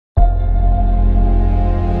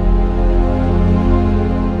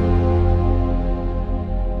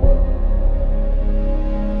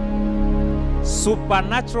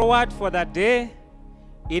supernatural word for the day,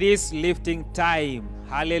 it is lifting time.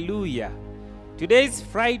 Hallelujah. Today is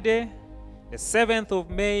Friday, the 7th of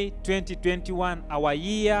May, 2021, our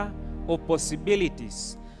year of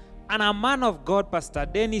possibilities. And a man of God, Pastor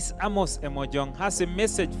Dennis Amos Emojong, has a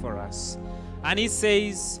message for us. And he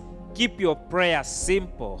says, keep your prayer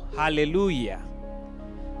simple. Hallelujah.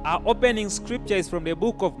 Our opening scripture is from the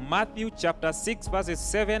book of Matthew chapter 6 verses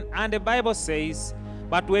 7, and the Bible says,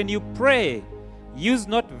 but when you pray, use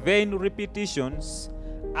not vain repetitions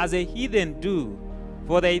as the heathen do,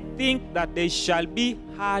 for they think that they shall be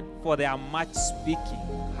heard for their much speaking.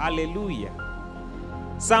 Hallelujah.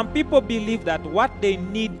 Some people believe that what they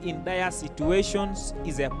need in dire situations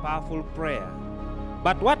is a powerful prayer.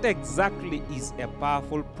 But what exactly is a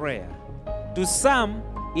powerful prayer? To some,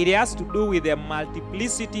 it has to do with the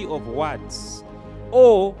multiplicity of words,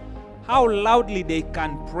 or how loudly they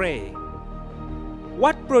can pray.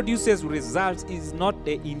 What produces results is not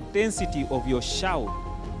the intensity of your shout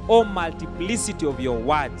or multiplicity of your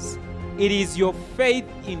words. It is your faith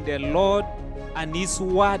in the Lord and His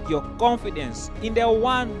word, your confidence in the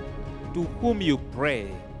one to whom you pray.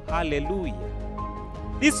 Hallelujah.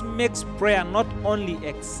 This makes prayer not only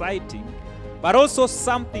exciting, but also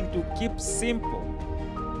something to keep simple.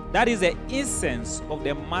 That is the essence of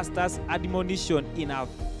the Master's admonition in our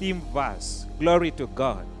theme verse. Glory to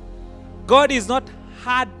God. God is not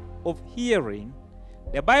hard of hearing.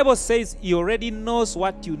 The Bible says He already knows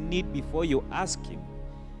what you need before you ask Him.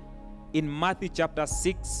 In Matthew chapter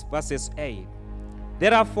 6 verses 8.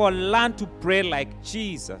 Therefore learn to pray like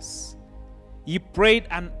Jesus. He prayed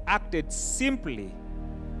and acted simply.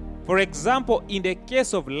 For example, in the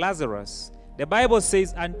case of Lazarus, the Bible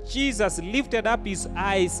says, and Jesus lifted up His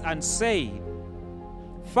eyes and said,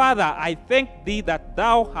 Father, I thank Thee that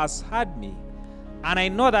Thou hast heard me, and I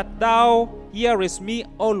know that Thou hearest me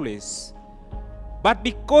always. But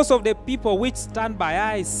because of the people which stand by,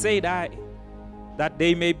 I said I, that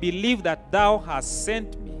they may believe that Thou hast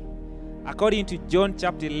sent me. According to John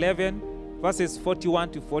chapter 11, verses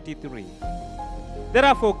 41 to 43.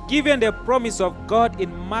 Therefore, given the promise of God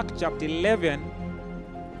in Mark chapter 11,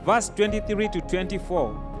 verse 23 to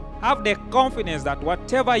 24, have the confidence that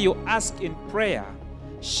whatever you ask in prayer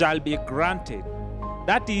shall be granted.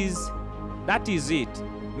 That is it.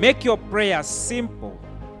 Make your prayer simple.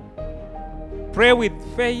 Pray with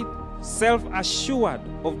faith, self-assured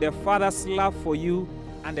of the Father's love for you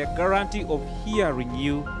and the guarantee of hearing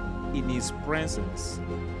you in His presence.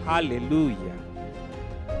 Hallelujah.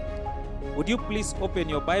 Would you please open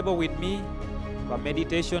your Bible with me for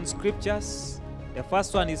meditation scriptures? The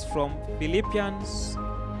first one is from Philippians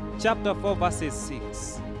chapter 4 verses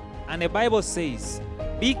 6. And the Bible says,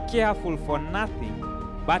 be careful for nothing,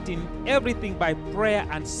 but in everything by prayer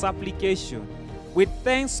and supplication, with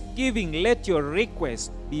thanksgiving let your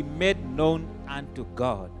requests be made known unto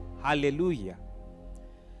God. Hallelujah.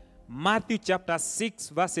 Matthew chapter 6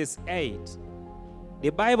 verses 8. The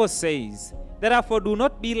Bible says, therefore do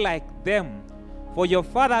not be like them, for your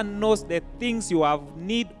Father knows the things you have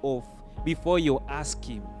need of before you ask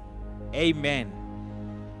Him. Amen.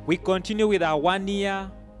 We continue with our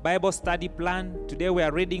one-year Bible study plan. Today we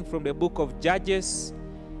are reading from the book of Judges,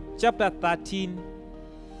 chapter 13,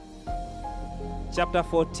 chapter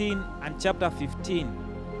 14, and chapter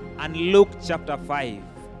 15, and Luke chapter 5.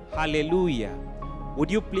 Hallelujah.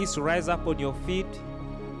 Would you please rise up on your feet,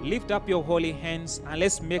 lift up your holy hands, and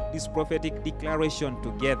let's make this prophetic declaration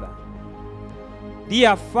together.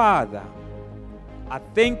 Dear Father, I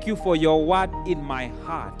thank You for Your word in my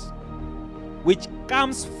heart, which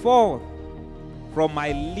comes forth from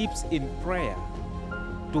my lips in prayer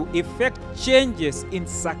to effect changes in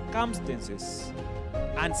circumstances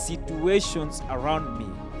and situations around me.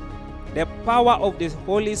 The power of the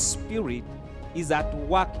Holy Spirit is at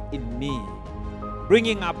work in me,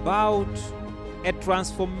 bringing about a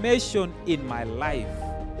transformation in my life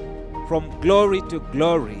from glory to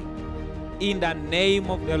glory, in the name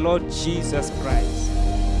of the Lord Jesus Christ.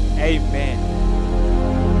 Amen.